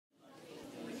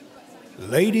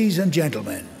Ladies and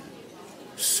gentlemen,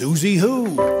 Susie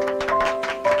who?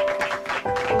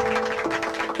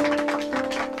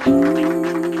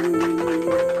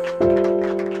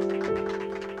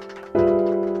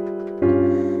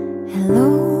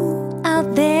 Hello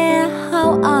out there,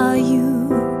 how are you?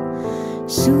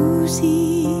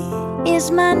 Susie is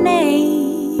my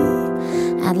name.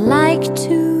 I'd like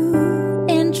to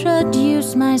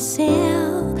introduce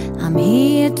myself. I'm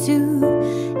here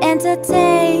to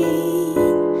entertain.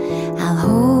 I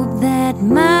hope that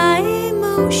my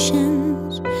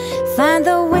emotions find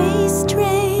the way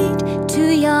straight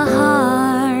to your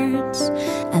hearts.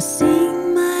 I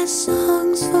sing my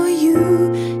songs for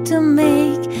you to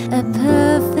make a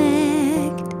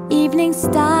perfect evening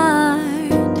start.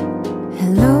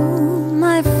 Hello,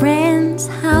 my friends,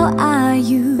 how are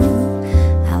you?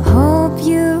 I hope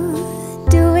you're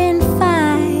doing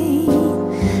fine.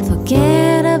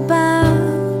 Forget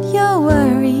about your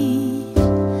worries.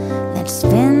 Let's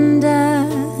spend a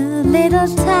little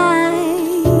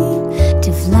time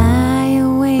to fly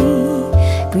away,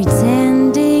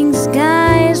 pretending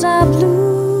skies are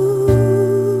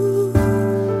blue.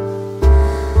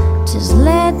 Just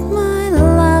let my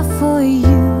love for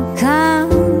you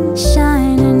come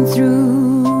shining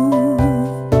through.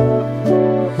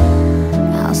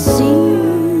 I'll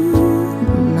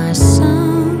sing my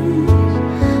songs,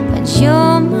 but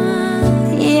you're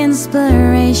my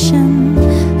inspiration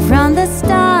from the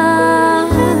start.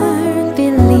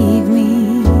 Believe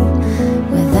me,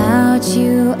 without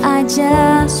you I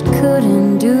just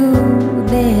couldn't do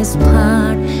this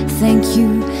part. Thank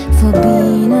you for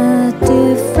being a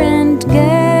different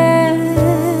girl.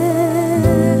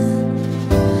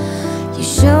 You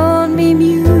showed me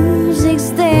music's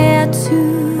there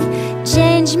to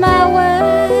change my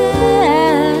world.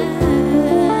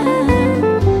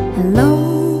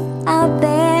 Hello out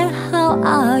there, how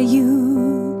are you?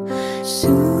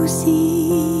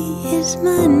 Susie is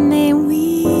my name.